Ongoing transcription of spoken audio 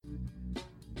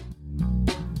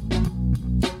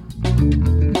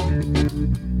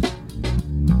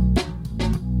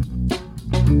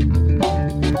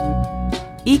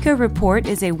ECO Report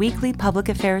is a weekly public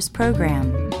affairs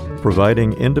program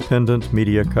providing independent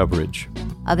media coverage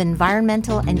of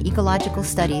environmental and ecological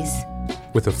studies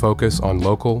with a focus on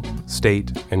local,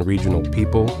 state, and regional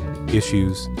people,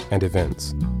 issues, and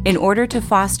events in order to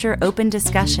foster open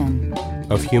discussion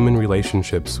of human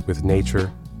relationships with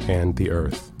nature and the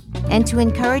earth, and to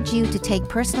encourage you to take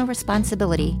personal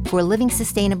responsibility for living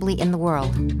sustainably in the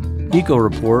world. ECO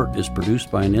Report is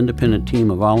produced by an independent team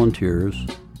of volunteers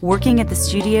working at the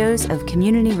studios of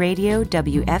Community Radio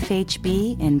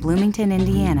WFHB in Bloomington,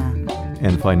 Indiana,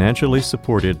 and financially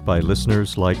supported by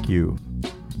listeners like you.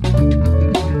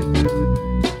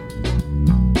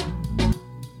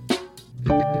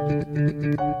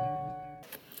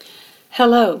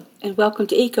 Hello, and welcome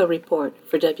to ECO Report.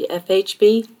 For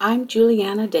WFHB, I'm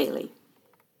Juliana Daly.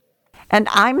 And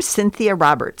I'm Cynthia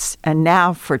Roberts. And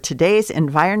now for today's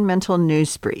environmental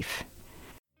news brief.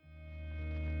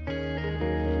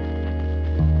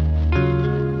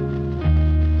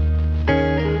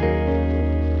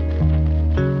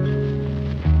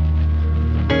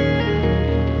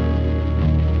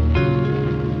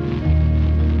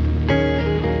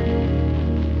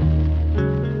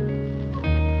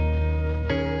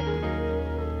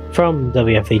 From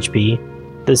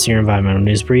WFHB, this is your environmental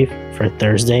news brief for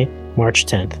Thursday, March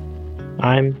 10th.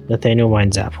 I'm Nathaniel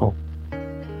Weinzapfel.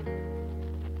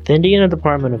 The Indiana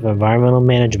Department of Environmental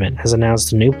Management has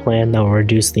announced a new plan that will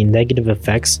reduce the negative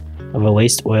effects of a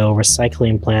waste oil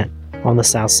recycling plant on the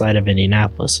south side of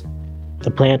Indianapolis. The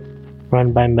plant,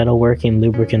 run by Metalworking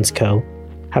Lubricants Co.,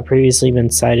 had previously been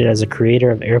cited as a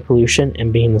creator of air pollution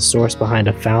and being the source behind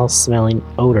a foul-smelling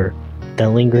odor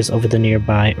that lingers over the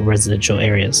nearby residential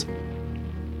areas.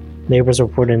 Neighbors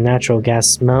reported natural gas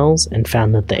smells and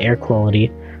found that the air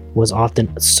quality was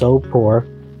often so poor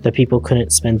that people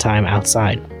couldn't spend time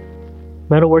outside.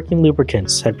 Metalworking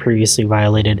Lubricants had previously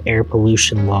violated air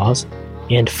pollution laws,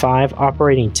 and 5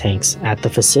 operating tanks at the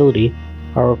facility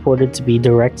are reported to be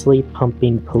directly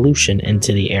pumping pollution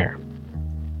into the air.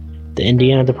 The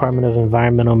Indiana Department of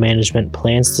Environmental Management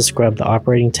plans to scrub the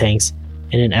operating tanks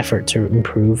in an effort to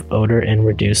improve odor and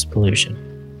reduce pollution.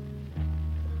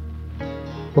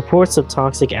 Reports of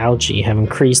toxic algae have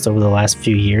increased over the last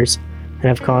few years and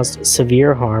have caused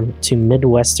severe harm to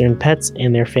Midwestern pets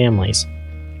and their families.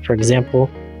 For example,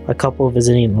 a couple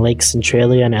visiting Lake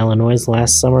Centralia in Illinois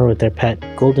last summer with their pet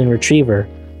golden retriever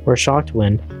were shocked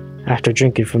when, after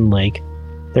drinking from the lake,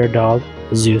 their dog,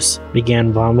 Zeus,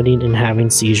 began vomiting and having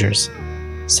seizures.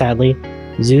 Sadly,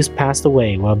 Zeus passed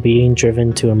away while being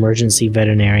driven to emergency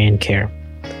veterinarian care.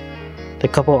 The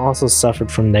couple also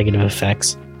suffered from negative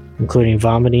effects, including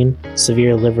vomiting,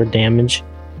 severe liver damage,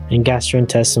 and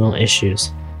gastrointestinal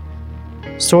issues.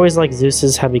 Stories like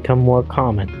Zeus's have become more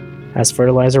common as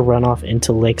fertilizer runoff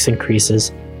into lakes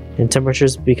increases and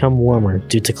temperatures become warmer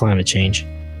due to climate change.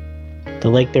 The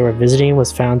lake they were visiting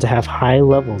was found to have high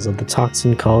levels of the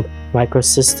toxin called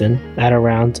microcystin at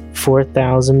around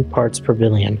 4,000 parts per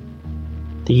billion.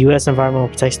 The U.S. Environmental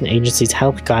Protection Agency's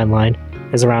health guideline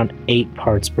is around 8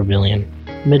 parts per billion.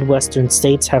 Midwestern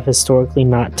states have historically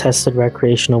not tested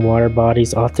recreational water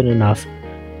bodies often enough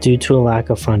due to a lack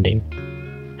of funding.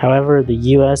 However, the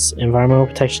U.S. Environmental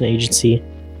Protection Agency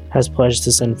has pledged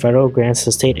to send federal grants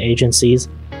to state agencies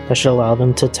that should allow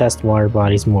them to test water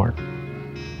bodies more.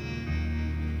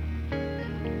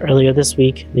 Earlier this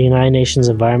week, the United Nations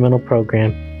Environmental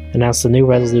Program announced a new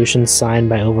resolution signed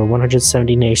by over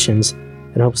 170 nations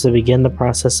and hopes to begin the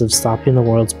process of stopping the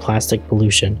world's plastic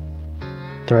pollution.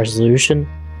 The resolution,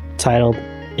 titled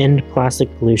End Plastic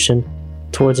Pollution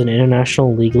Towards an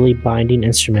International Legally Binding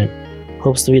Instrument,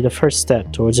 hopes to be the first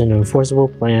step towards an enforceable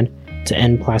plan to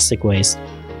end plastic waste.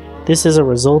 This is a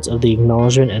result of the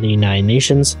acknowledgement at the United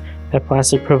Nations that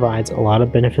plastic provides a lot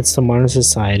of benefits to modern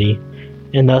society,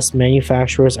 and thus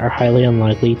manufacturers are highly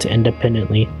unlikely to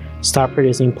independently stop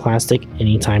producing plastic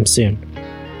anytime soon.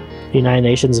 The United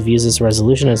Nations views this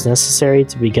resolution as necessary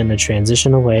to begin the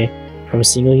transition away from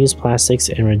single-use plastics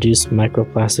and reduce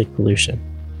microplastic pollution.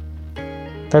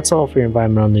 That's all for your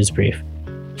environmental news brief.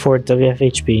 For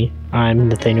WFHB, I'm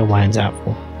Nathaniel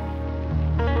Weinzapfel.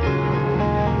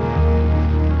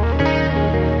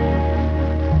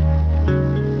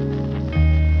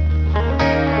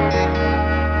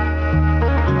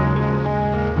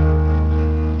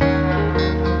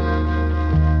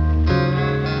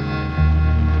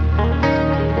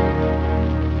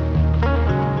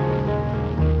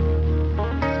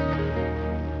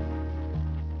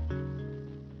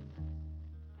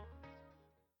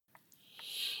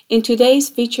 In today's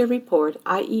feature report,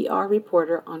 IER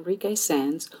reporter Enrique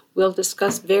Sanz will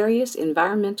discuss various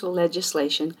environmental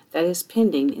legislation that is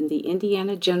pending in the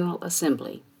Indiana General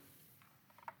Assembly.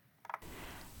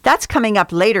 That's coming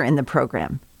up later in the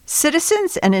program.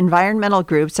 Citizens and environmental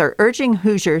groups are urging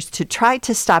Hoosiers to try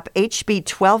to stop HB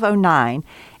 1209,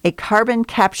 a carbon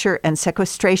capture and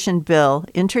sequestration bill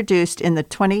introduced in the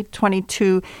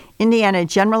 2022 Indiana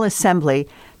General Assembly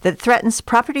that threatens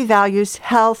property values,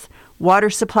 health, water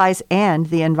supplies, and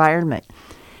the environment.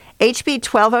 HB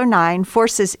 1209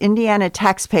 forces Indiana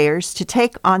taxpayers to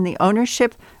take on the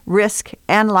ownership, risk,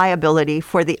 and liability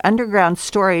for the underground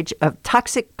storage of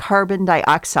toxic carbon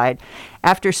dioxide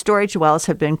after storage wells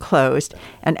have been closed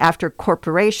and after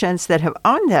corporations that have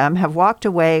owned them have walked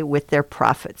away with their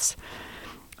profits.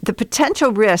 The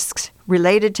potential risks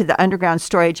related to the underground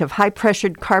storage of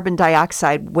high-pressured carbon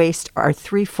dioxide waste are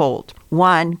threefold.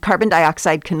 One, carbon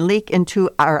dioxide can leak into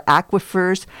our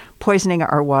aquifers, poisoning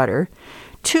our water.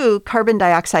 Two, carbon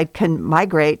dioxide can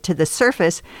migrate to the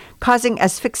surface, causing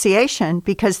asphyxiation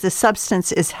because the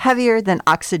substance is heavier than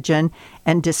oxygen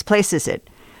and displaces it.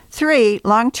 Three,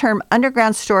 long-term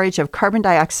underground storage of carbon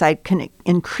dioxide can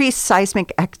increase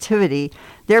seismic activity,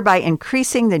 thereby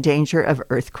increasing the danger of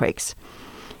earthquakes.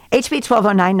 HB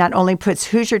 1209 not only puts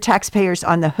Hoosier taxpayers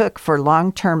on the hook for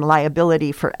long-term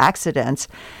liability for accidents,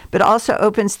 but also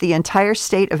opens the entire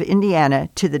state of Indiana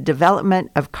to the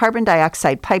development of carbon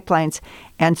dioxide pipelines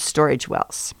and storage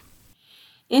wells.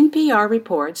 NPR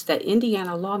reports that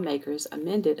Indiana lawmakers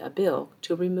amended a bill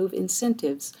to remove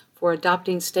incentives for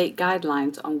adopting state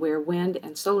guidelines on where wind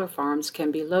and solar farms can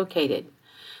be located.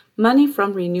 Money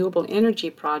from renewable energy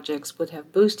projects would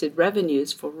have boosted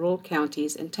revenues for rural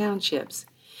counties and townships.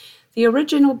 The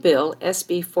original bill,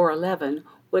 SB 411,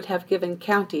 would have given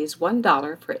counties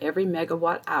 $1 for every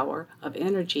megawatt hour of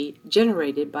energy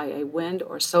generated by a wind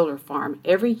or solar farm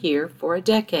every year for a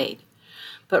decade.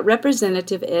 But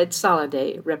Representative Ed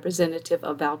Soliday, representative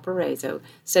of Valparaiso,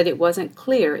 said it wasn't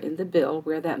clear in the bill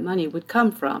where that money would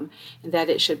come from and that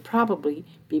it should probably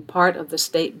be part of the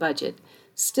state budget.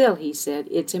 Still, he said,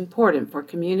 it's important for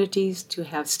communities to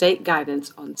have state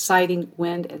guidance on siting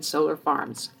wind and solar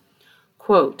farms.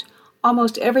 Quote,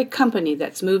 almost every company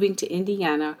that's moving to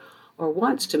Indiana or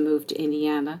wants to move to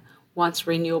Indiana wants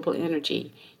renewable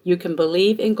energy. You can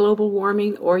believe in global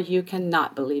warming or you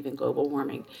cannot believe in global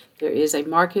warming. There is a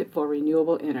market for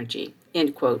renewable energy,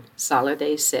 end quote,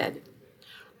 Soliday said.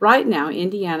 Right now,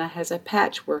 Indiana has a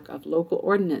patchwork of local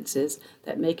ordinances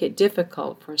that make it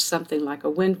difficult for something like a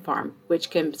wind farm,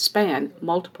 which can span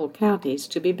multiple counties,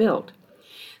 to be built.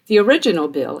 The original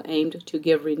bill aimed to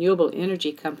give renewable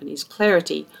energy companies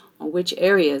clarity on which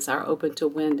areas are open to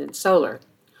wind and solar.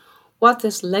 What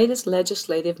this latest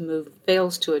legislative move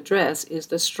fails to address is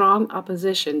the strong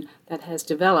opposition that has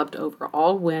developed over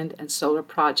all wind and solar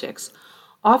projects.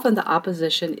 Often the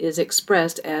opposition is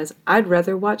expressed as, I'd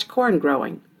rather watch corn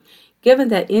growing. Given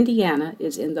that Indiana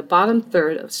is in the bottom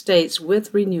third of states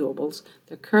with renewables,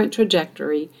 the current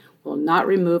trajectory will not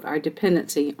remove our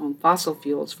dependency on fossil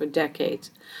fuels for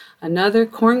decades. Another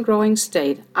corn-growing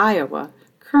state, Iowa,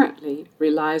 currently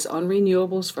relies on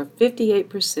renewables for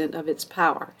 58% of its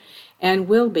power and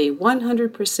will be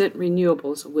 100%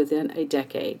 renewables within a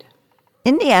decade.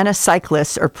 Indiana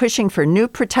cyclists are pushing for new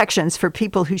protections for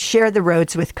people who share the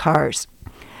roads with cars.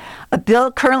 A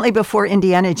bill currently before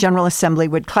Indiana General Assembly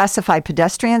would classify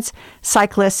pedestrians,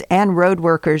 cyclists, and road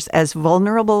workers as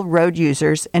vulnerable road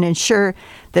users and ensure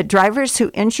that drivers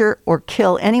who injure or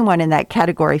kill anyone in that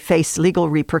category face legal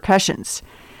repercussions.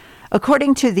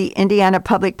 According to the Indiana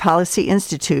Public Policy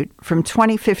Institute, from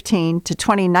 2015 to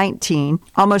 2019,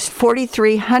 almost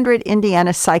 4,300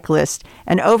 Indiana cyclists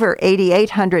and over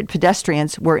 8,800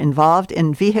 pedestrians were involved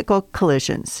in vehicle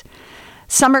collisions.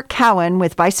 Summer Cowan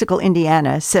with Bicycle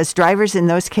Indiana says drivers in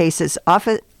those cases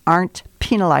often aren't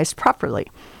penalized properly.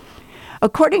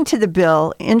 According to the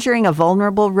bill, injuring a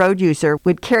vulnerable road user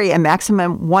would carry a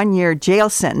maximum 1-year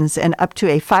jail sentence and up to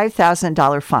a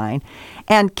 $5,000 fine,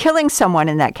 and killing someone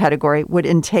in that category would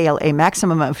entail a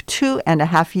maximum of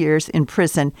 2.5 years in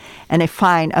prison and a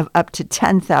fine of up to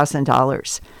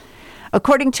 $10,000.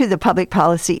 According to the Public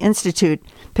Policy Institute,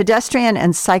 pedestrian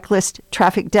and cyclist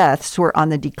traffic deaths were on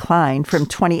the decline from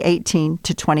 2018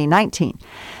 to 2019.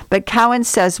 But Cowan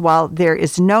says while there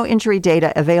is no injury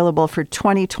data available for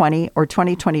 2020 or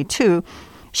 2022,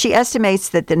 she estimates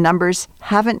that the numbers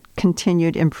haven't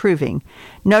continued improving,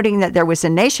 noting that there was a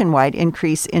nationwide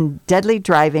increase in deadly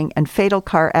driving and fatal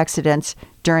car accidents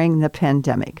during the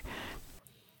pandemic.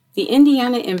 The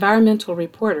Indiana Environmental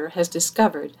Reporter has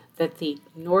discovered that the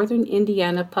Northern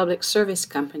Indiana Public Service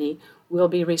Company will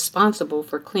be responsible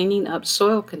for cleaning up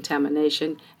soil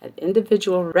contamination at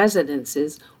individual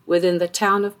residences within the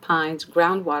Town of Pines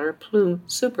Groundwater Plume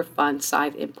Superfund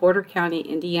site in Porter County,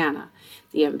 Indiana,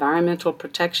 the Environmental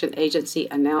Protection Agency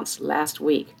announced last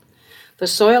week. The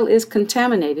soil is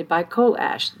contaminated by coal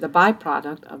ash, the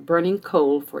byproduct of burning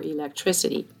coal for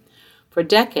electricity. For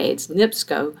decades,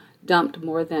 NIPSCO dumped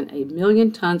more than 1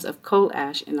 million tons of coal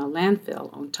ash in a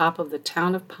landfill on top of the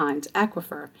Town of Pines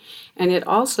aquifer, and it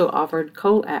also offered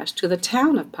coal ash to the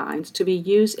Town of Pines to be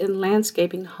used in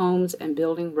landscaping homes and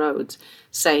building roads,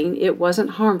 saying it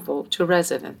wasn't harmful to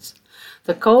residents.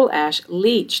 The coal ash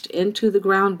leached into the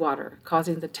groundwater,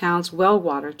 causing the town's well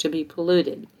water to be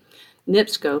polluted.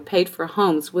 NIPSCO paid for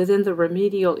homes within the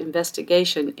remedial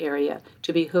investigation area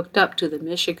to be hooked up to the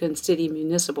Michigan City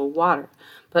municipal water,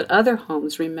 but other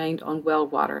homes remained on well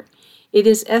water. It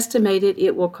is estimated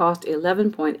it will cost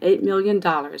 $11.8 million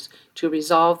to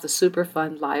resolve the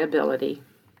Superfund liability.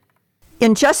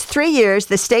 In just 3 years,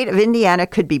 the state of Indiana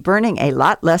could be burning a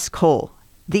lot less coal.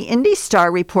 The Indy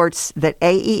Star reports that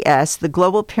AES, the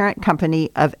global parent company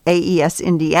of AES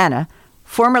Indiana,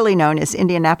 formerly known as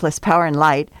Indianapolis Power and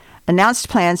Light, announced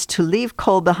plans to leave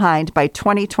coal behind by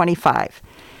 2025.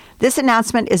 This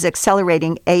announcement is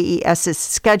accelerating AES's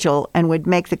schedule and would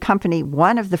make the company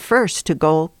one of the first to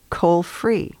go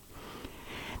coal-free.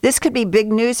 This could be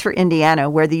big news for Indiana,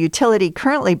 where the utility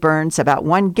currently burns about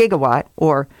 1 gigawatt,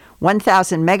 or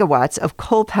 1,000 megawatts, of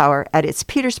coal power at its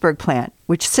Petersburg plant,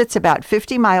 which sits about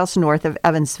 50 miles north of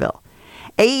Evansville.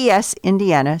 AES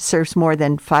Indiana serves more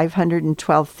than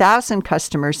 512,000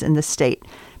 customers in the state,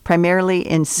 primarily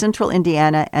in central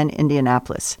Indiana and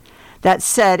Indianapolis. That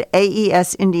said,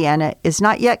 AES Indiana is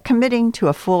not yet committing to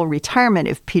a full retirement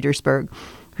of Petersburg,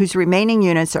 whose remaining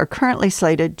units are currently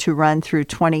slated to run through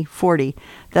 2040,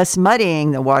 thus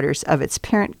muddying the waters of its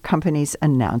parent company's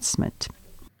announcement.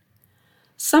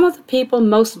 Some of the people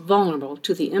most vulnerable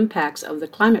to the impacts of the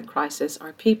climate crisis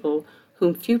are people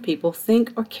whom few people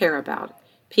think or care about,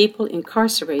 people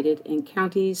incarcerated in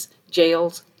counties,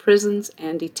 jails, prisons,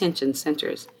 and detention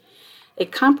centers. A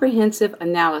comprehensive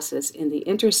analysis in the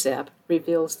Intercept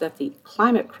reveals that the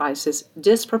climate crisis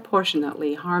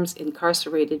disproportionately harms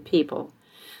incarcerated people.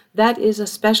 That is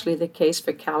especially the case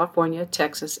for California,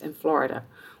 Texas, and Florida,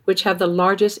 which have the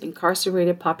largest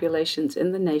incarcerated populations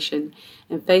in the nation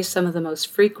and face some of the most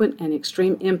frequent and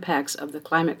extreme impacts of the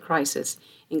climate crisis,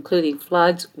 including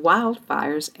floods,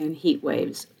 wildfires, and heat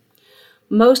waves.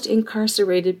 Most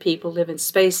incarcerated people live in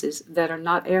spaces that are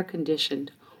not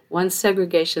air-conditioned. One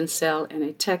segregation cell in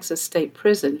a Texas state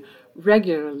prison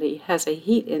regularly has a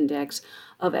heat index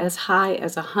of as high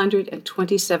as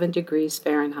 127 degrees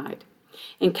Fahrenheit.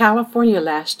 In California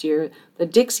last year, the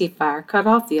Dixie Fire cut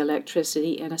off the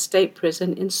electricity in a state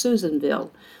prison in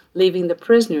Susanville, leaving the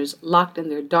prisoners locked in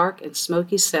their dark and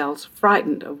smoky cells,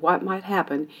 frightened of what might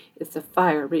happen if the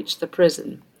fire reached the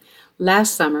prison.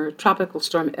 Last summer, Tropical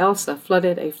Storm Elsa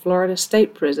flooded a Florida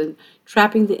state prison,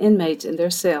 trapping the inmates in their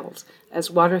cells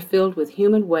as water filled with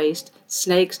human waste,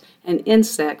 snakes, and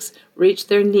insects reached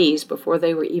their knees before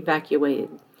they were evacuated.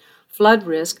 Flood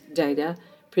risk data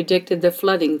predicted the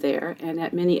flooding there and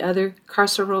at many other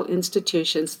carceral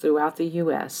institutions throughout the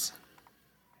U.S.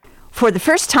 For the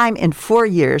first time in 4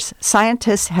 years,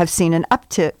 scientists have seen an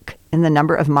uptick in the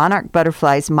number of monarch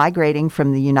butterflies migrating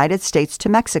from the United States to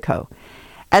Mexico.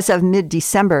 As of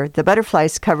mid-December, the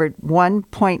butterflies covered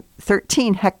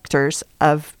 1.13 hectares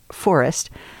of forest,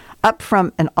 up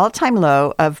from an all-time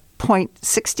low of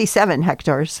 0.67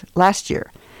 hectares last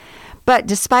year. But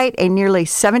despite a nearly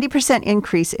 70%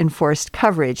 increase in forest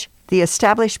coverage, the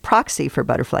established proxy for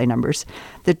butterfly numbers,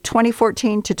 the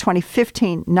 2014 to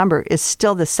 2015 number is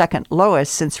still the second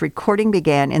lowest since recording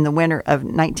began in the winter of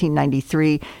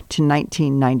 1993 to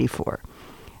 1994.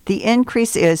 The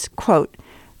increase is, quote,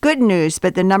 "good news,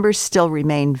 but the numbers still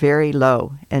remain very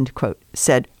low," end quote,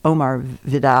 said Omar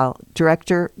Vidal,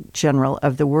 Director General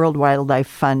of the World Wildlife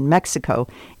Fund Mexico,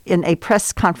 in a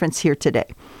press conference here today.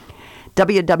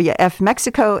 WWF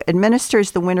Mexico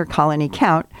administers the winter colony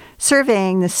count,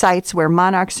 surveying the sites where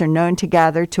monarchs are known to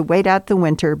gather to wait out the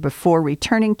winter before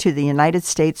returning to the United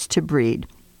States to breed.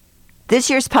 This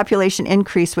year's population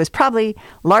increase was probably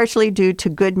largely due to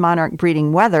good monarch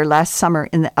breeding weather last summer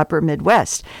in the upper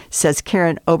Midwest, says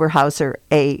Karen Oberhauser,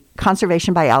 a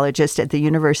conservation biologist at the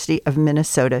University of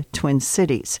Minnesota, Twin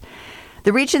Cities.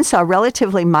 The region saw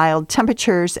relatively mild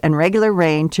temperatures and regular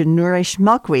rain to nourish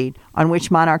milkweed on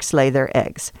which monarchs lay their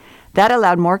eggs. That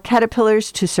allowed more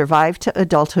caterpillars to survive to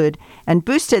adulthood and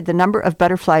boosted the number of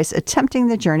butterflies attempting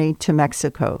the journey to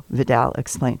Mexico, Vidal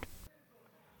explained.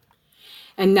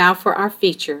 And now for our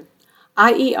feature.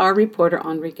 IER reporter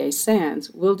Enrique Sands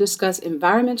will discuss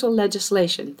environmental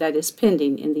legislation that is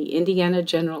pending in the Indiana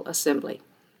General Assembly.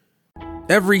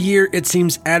 Every year, it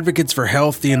seems advocates for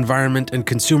health, the environment, and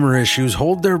consumer issues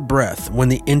hold their breath when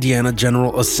the Indiana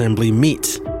General Assembly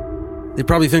meets. They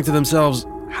probably think to themselves,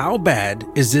 how bad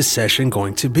is this session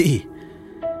going to be?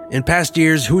 In past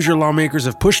years, Hoosier lawmakers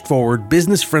have pushed forward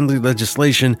business-friendly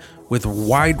legislation with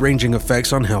wide-ranging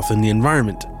effects on health and the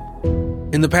environment.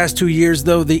 In the past 2 years,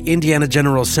 though, the Indiana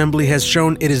General Assembly has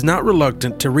shown it is not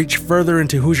reluctant to reach further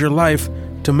into Hoosier life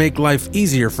to make life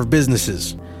easier for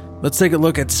businesses. Let's take a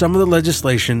look at some of the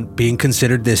legislation being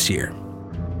considered this year.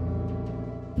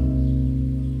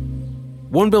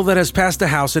 One bill that has passed the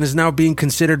House and is now being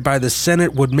considered by the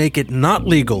Senate would make it not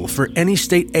legal for any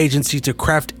state agency to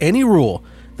craft any rule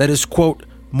that is, quote,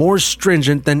 more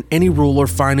stringent than any rule or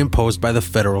fine imposed by the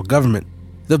federal government.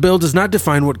 The bill does not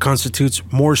define what constitutes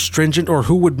more stringent or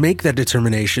who would make that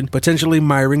determination, potentially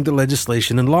miring the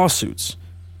legislation in lawsuits.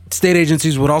 State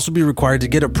agencies would also be required to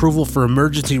get approval for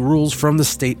emergency rules from the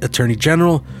state attorney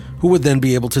general, who would then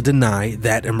be able to deny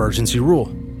that emergency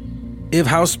rule. If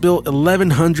House Bill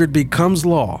 1100 becomes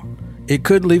law, it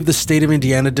could leave the state of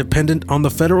Indiana dependent on the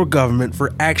federal government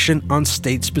for action on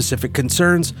state-specific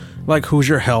concerns like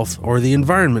Hoosier health or the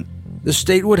environment. The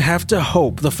state would have to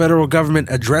hope the federal government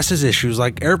addresses issues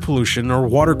like air pollution or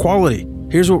water quality.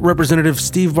 Here's what Representative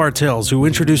Steve Bartels, who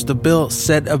introduced the bill,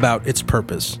 said about its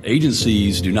purpose.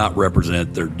 Agencies do not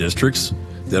represent their districts.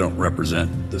 They don't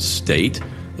represent the state.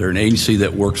 They're an agency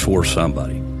that works for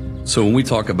somebody. So when we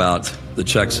talk about the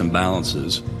checks and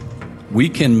balances, we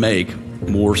can make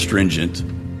more stringent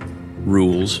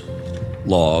rules,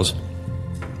 laws,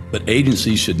 but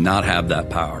agencies should not have that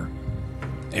power.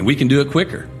 And we can do it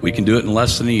quicker. We can do it in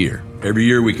less than a year. Every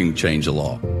year we can change the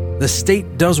law. The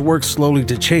state does work slowly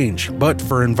to change, but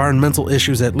for environmental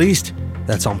issues at least,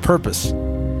 that's on purpose.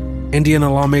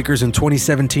 Indiana lawmakers in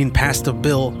 2017 passed a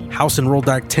bill, House Enrolled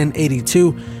Act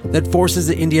 1082, that forces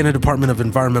the Indiana Department of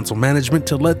Environmental Management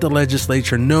to let the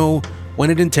legislature know when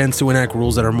it intends to enact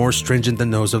rules that are more stringent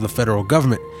than those of the federal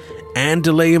government, and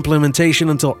delay implementation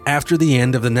until after the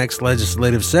end of the next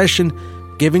legislative session,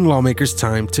 giving lawmakers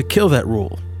time to kill that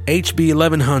rule. HB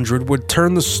 1100 would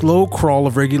turn the slow crawl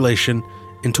of regulation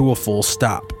into a full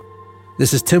stop.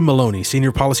 This is Tim Maloney,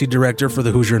 Senior Policy Director for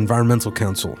the Hoosier Environmental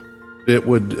Council. It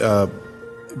would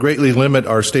greatly limit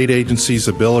our state agencies'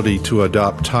 ability to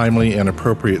adopt timely and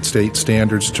appropriate state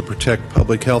standards to protect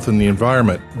public health and the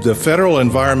environment. The federal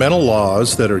environmental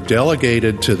laws that are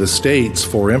delegated to the states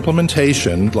for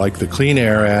implementation, like the Clean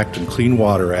Air Act and Clean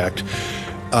Water Act,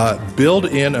 build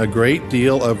in a great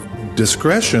deal of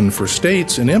discretion for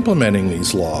states in implementing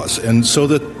these laws, and so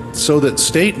that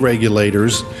state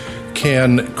regulators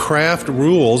can craft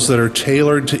rules that are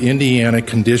tailored to Indiana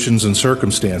conditions and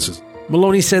circumstances.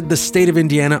 Maloney said the state of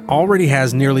Indiana already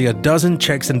has nearly a dozen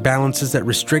checks and balances that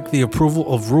restrict the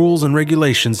approval of rules and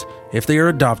regulations if they are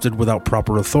adopted without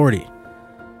proper authority.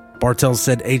 Bartels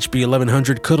said HB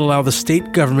 1100 could allow the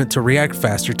state government to react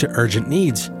faster to urgent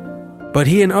needs. But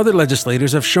he and other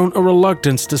legislators have shown a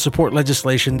reluctance to support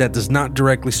legislation that does not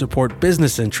directly support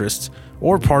business interests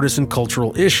or partisan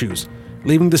cultural issues,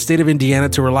 leaving the state of Indiana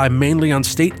to rely mainly on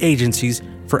state agencies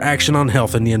for action on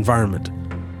health and the environment.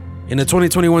 In the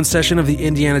 2021 session of the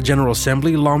Indiana General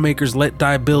Assembly, lawmakers let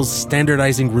die bills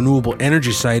standardizing renewable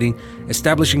energy siting,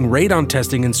 establishing radon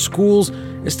testing in schools,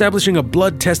 establishing a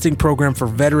blood testing program for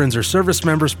veterans or service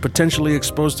members potentially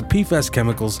exposed to PFAS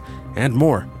chemicals, and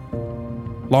more.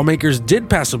 Lawmakers did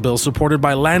pass a bill supported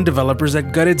by land developers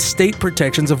that gutted state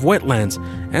protections of wetlands,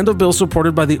 and a bill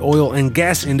supported by the oil and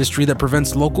gas industry that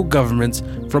prevents local governments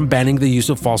from banning the use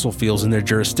of fossil fuels in their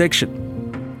jurisdiction.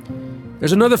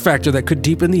 There's another factor that could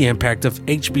deepen the impact of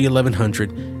HB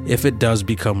 1100 if it does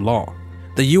become law.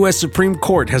 The U.S. Supreme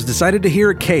Court has decided to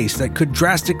hear a case that could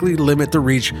drastically limit the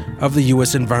reach of the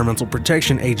U.S. Environmental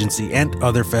Protection Agency and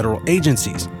other federal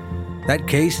agencies. That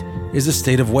case is the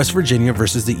state of West Virginia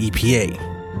versus the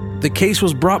EPA. The case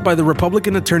was brought by the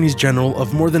Republican attorneys general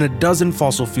of more than a dozen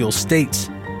fossil fuel states.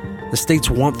 The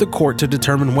states want the court to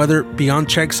determine whether,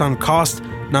 beyond checks on cost,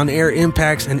 non-air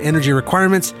impacts, and energy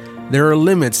requirements, there are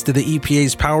limits to the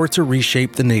EPA's power to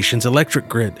reshape the nation's electric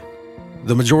grid.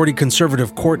 The majority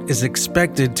conservative court is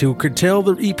expected to curtail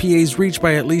the EPA's reach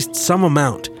by at least some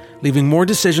amount, leaving more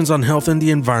decisions on health and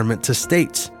the environment to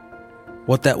states.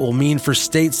 What that will mean for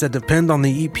states that depend on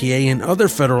the EPA and other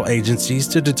federal agencies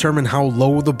to determine how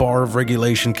low the bar of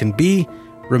regulation can be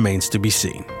remains to be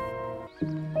seen.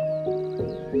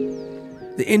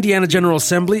 The Indiana General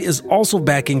Assembly is also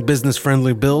backing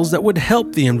business-friendly bills that would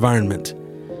help the environment.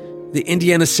 The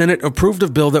Indiana Senate approved a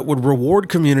bill that would reward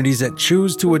communities that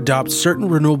choose to adopt certain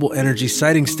renewable energy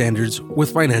siting standards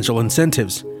with financial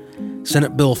incentives.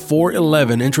 Senate Bill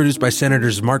 411, introduced by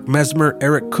Senators Mark Mesmer,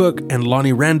 Eric Cook, and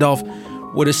Lonnie Randolph,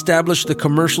 would establish the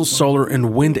Commercial Solar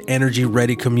and Wind Energy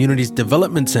Ready Communities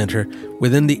Development Center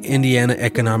within the Indiana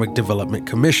Economic Development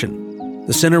Commission.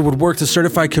 The center would work to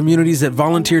certify communities that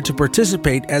volunteer to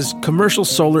participate as commercial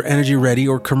solar energy ready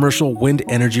or commercial wind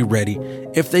energy ready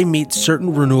if they meet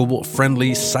certain renewable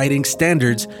friendly siting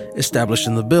standards established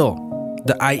in the bill.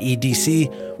 The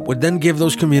IEDC would then give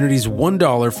those communities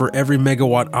 $1 for every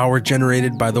megawatt hour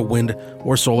generated by the wind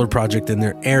or solar project in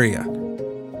their area.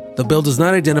 The bill does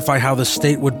not identify how the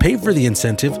state would pay for the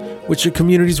incentive, which the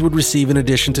communities would receive in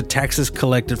addition to taxes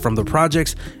collected from the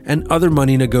projects and other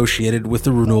money negotiated with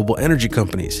the renewable energy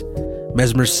companies.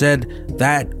 Mesmer said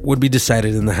that would be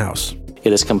decided in the House.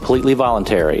 It is completely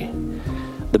voluntary.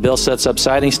 The bill sets up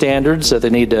siting standards that they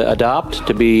need to adopt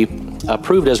to be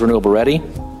approved as renewable ready.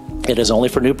 It is only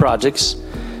for new projects.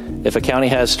 If a county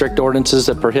has strict ordinances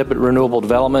that prohibit renewable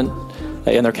development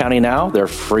in their county now, they're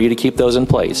free to keep those in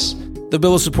place. The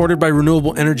bill is supported by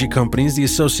renewable energy companies, the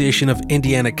Association of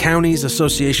Indiana Counties,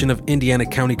 Association of Indiana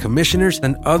County Commissioners,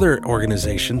 and other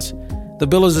organizations. The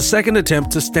bill is a second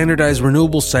attempt to standardize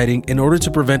renewable siting in order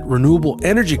to prevent renewable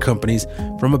energy companies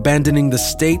from abandoning the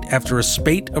state after a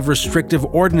spate of restrictive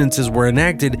ordinances were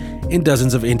enacted in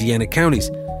dozens of Indiana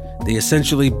counties. They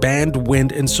essentially banned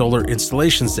wind and solar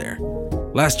installations there.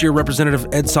 Last year, Representative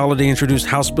Ed Soliday introduced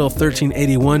House Bill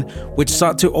 1381, which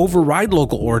sought to override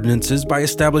local ordinances by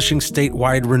establishing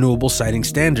statewide renewable siting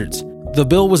standards. The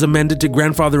bill was amended to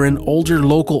grandfather in older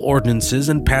local ordinances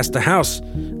and passed the House.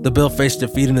 The bill faced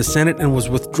defeat in the Senate and was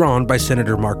withdrawn by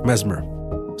Senator Mark Mesmer.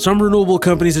 Some renewable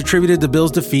companies attributed the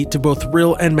bill's defeat to both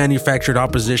real and manufactured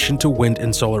opposition to wind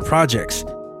and solar projects.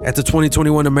 At the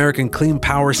 2021 American Clean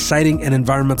Power Siting and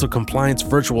Environmental Compliance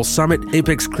Virtual Summit,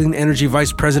 Apex Clean Energy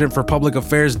Vice President for Public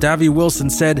Affairs Davy Wilson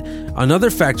said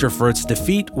another factor for its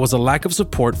defeat was a lack of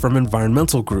support from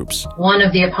environmental groups. One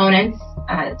of the opponents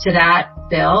to that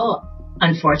bill,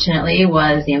 unfortunately,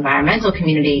 was the environmental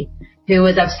community, who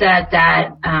was upset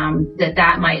that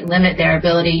that might limit their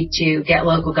ability to get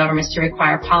local governments to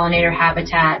require pollinator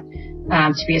habitat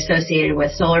to be associated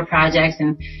with solar projects.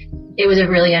 And it was a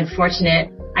really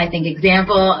unfortunate, I think,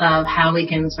 example of how we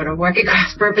can sort of work at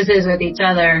cross purposes with each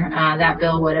other. That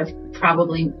bill would have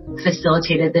probably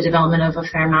facilitated the development of a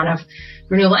fair amount of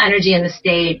renewable energy in the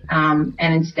state, and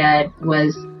instead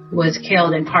was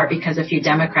killed in part because a few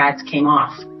Democrats came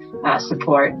off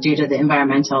support due to the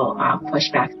environmental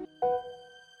pushback.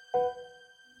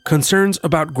 Concerns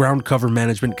about ground cover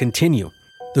management continue.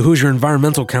 The Hoosier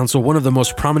Environmental Council, one of the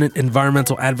most prominent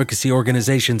environmental advocacy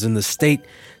organizations in the state,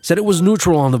 said it was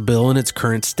neutral on the bill in its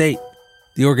current state.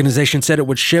 The organization said it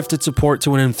would shift its support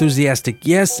to an enthusiastic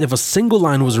yes if a single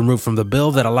line was removed from the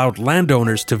bill that allowed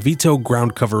landowners to veto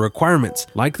ground cover requirements,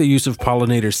 like the use of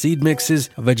pollinator seed mixes,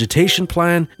 a vegetation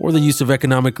plan, or the use of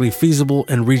economically feasible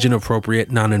and region-appropriate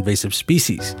non-invasive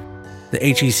species. The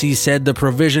HEC said the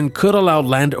provision could allow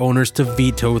landowners to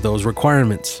veto those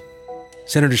requirements.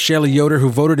 Senator Shelley Yoder, who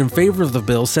voted in favor of the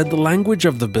bill, said the language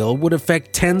of the bill would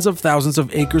affect tens of thousands of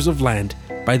acres of land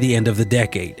by the end of the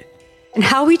decade. And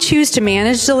how we choose to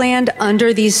manage the land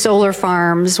under these solar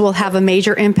farms will have a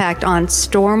major impact on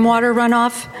stormwater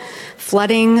runoff,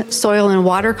 flooding, soil and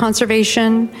water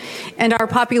conservation, and our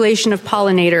population of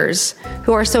pollinators,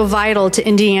 who are so vital to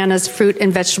Indiana's fruit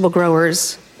and vegetable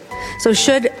growers. So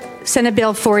should Senate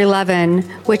Bill 411,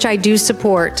 which I do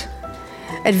support,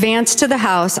 advance to the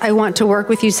House, I want to work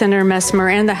with you, Senator Mesmer,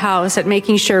 and the House at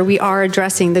making sure we are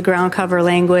addressing the ground cover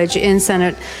language in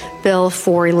Senate Bill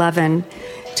 411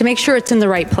 to make sure it's in the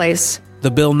right place. The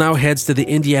bill now heads to the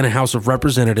Indiana House of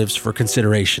Representatives for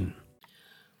consideration.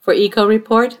 For Eco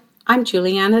Report, I'm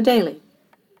Juliana Daly.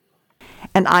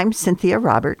 And I'm Cynthia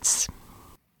Roberts.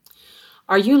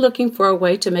 Are you looking for a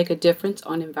way to make a difference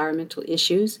on environmental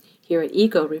issues? Here at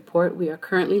Eco Report, we are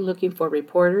currently looking for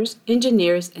reporters,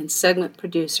 engineers, and segment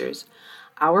producers.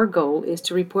 Our goal is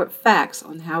to report facts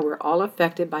on how we're all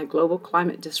affected by global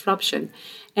climate disruption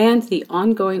and the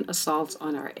ongoing assaults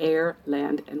on our air,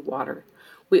 land, and water.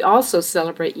 We also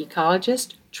celebrate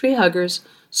ecologists, tree huggers,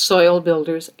 soil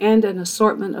builders, and an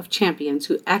assortment of champions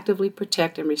who actively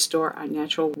protect and restore our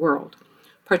natural world,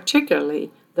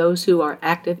 particularly those who are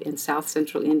active in South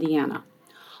Central Indiana.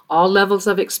 All levels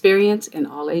of experience and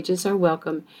all ages are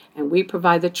welcome, and we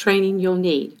provide the training you'll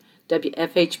need.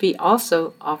 WFHB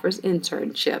also offers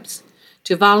internships.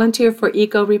 To volunteer for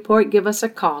Eco Report, give us a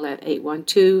call at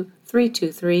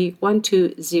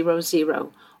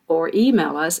 812-323-1200 or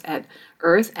email us at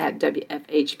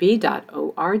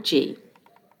earth@wfhb.org.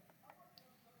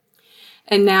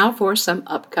 And now for some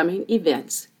upcoming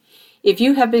events. If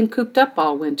you have been cooped up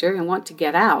all winter and want to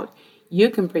get out, you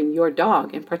can bring your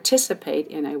dog and participate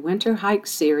in a winter hike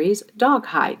series, Dog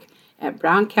Hike, at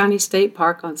Brown County State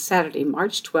Park on Saturday,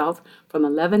 March 12th from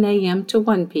 11 a.m. to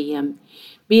 1 p.m.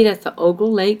 Meet at the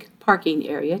Ogle Lake Parking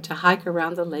area to hike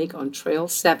around the lake on Trail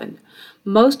 7.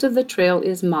 Most of the trail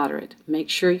is moderate. Make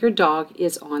sure your dog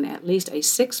is on at least a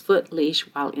 6-foot leash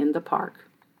while in the park.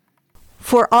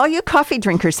 For all you coffee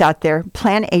drinkers out there,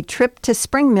 plan a trip to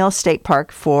Spring Mill State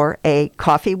Park for a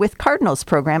Coffee with Cardinals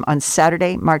program on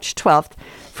Saturday, March 12th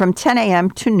from 10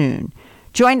 a.m. to noon.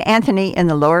 Join Anthony in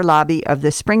the lower lobby of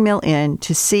the Spring Mill Inn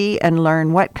to see and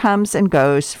learn what comes and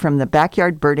goes from the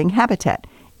backyard birding habitat.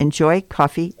 Enjoy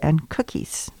coffee and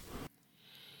cookies.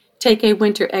 Take a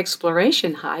winter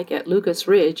exploration hike at Lucas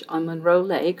Ridge on Monroe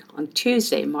Lake on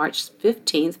Tuesday, March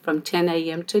 15th from 10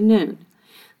 a.m. to noon.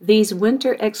 These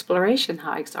winter exploration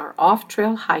hikes are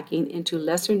off-trail hiking into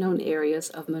lesser-known areas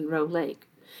of Monroe Lake.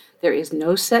 There is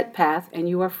no set path and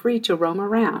you are free to roam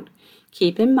around.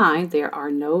 Keep in mind there are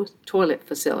no toilet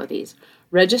facilities.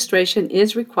 Registration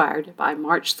is required by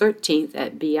March 13th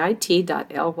at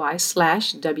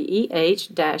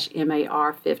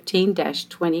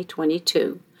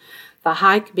bit.ly/WEH-MAR15-2022. The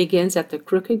hike begins at the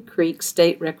Crooked Creek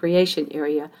State Recreation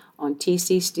Area on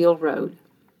T.C. Steele Road.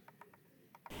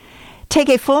 Take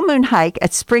a full moon hike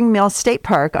at Spring Mill State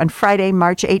Park on Friday,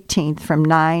 March 18th from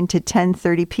 9 to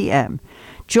 10:30 p.m.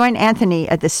 Join Anthony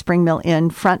at the Spring Mill Inn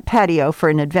front patio for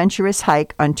an adventurous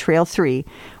hike on Trail 3,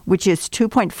 which is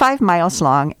 2.5 miles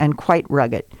long and quite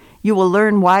rugged. You will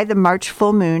learn why the March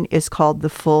full moon is called the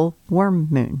full worm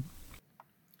moon.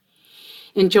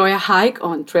 Enjoy a hike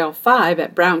on Trail 5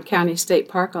 at Brown County State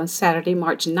Park on Saturday,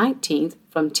 March 19th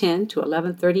from 10 to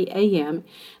 11:30 a.m.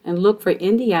 and look for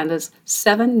Indiana's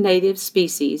 7 native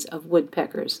species of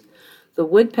woodpeckers. The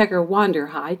Woodpecker Wander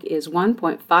hike is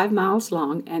 1.5 miles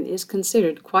long and is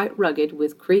considered quite rugged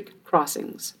with creek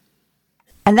crossings.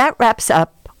 And that wraps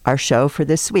up our show for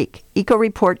this week. Eco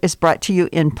Report is brought to you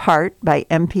in part by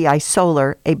MPI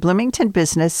Solar, a Bloomington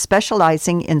business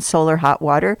specializing in solar hot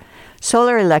water,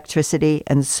 solar electricity,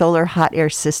 and solar hot air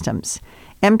systems.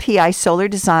 MPI Solar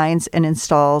designs and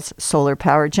installs solar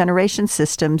power generation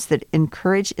systems that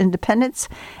encourage independence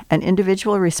and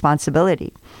individual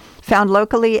responsibility. Found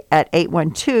locally at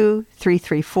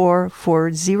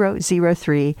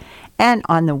 812-334-4003 and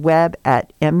on the web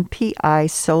at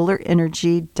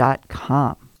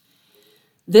mpisolarenergy.com.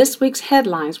 This week's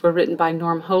headlines were written by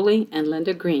Norm Holy and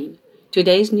Linda Greene.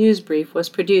 Today's news brief was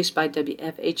produced by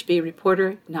WFHB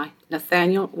reporter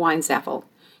Nathaniel Weinzaffel.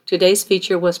 Today's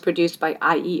feature was produced by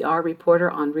IER reporter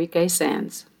Enrique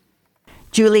Sanz.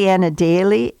 Juliana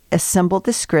Daly assembled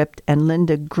the script, and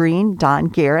Linda Greene, Don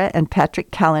Guerra, and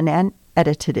Patrick Callanan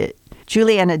edited it.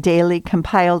 Juliana Daly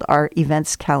compiled our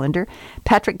events calendar.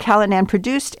 Patrick Callanan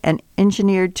produced and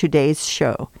engineered today's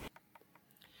show.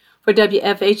 For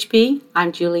WFHB,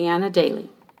 I'm Juliana Daly.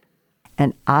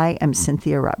 And I am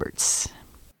Cynthia Roberts.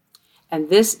 And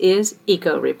this is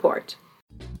Eco Report.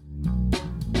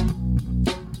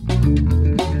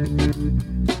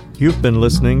 You've been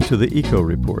listening to the Eco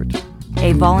Report,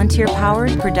 a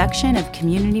volunteer-powered production of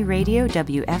Community Radio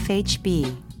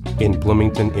WFHB in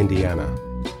Bloomington, Indiana.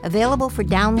 Available for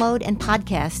download and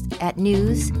podcast at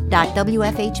news.wfhb.org.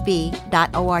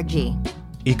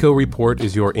 Eco Report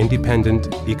is your independent,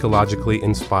 ecologically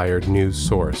inspired news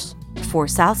source for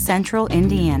South Central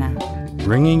Indiana,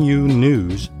 bringing you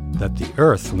news that the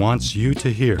Earth wants you to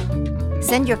hear.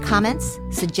 Send your comments,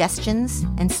 suggestions,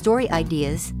 and story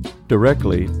ideas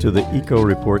directly to the Eco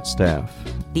Report staff.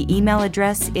 The email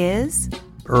address is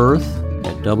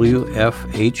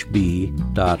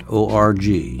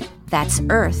earth@wfhb.org. That's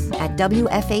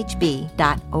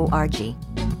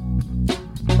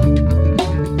earth@wfhb.org.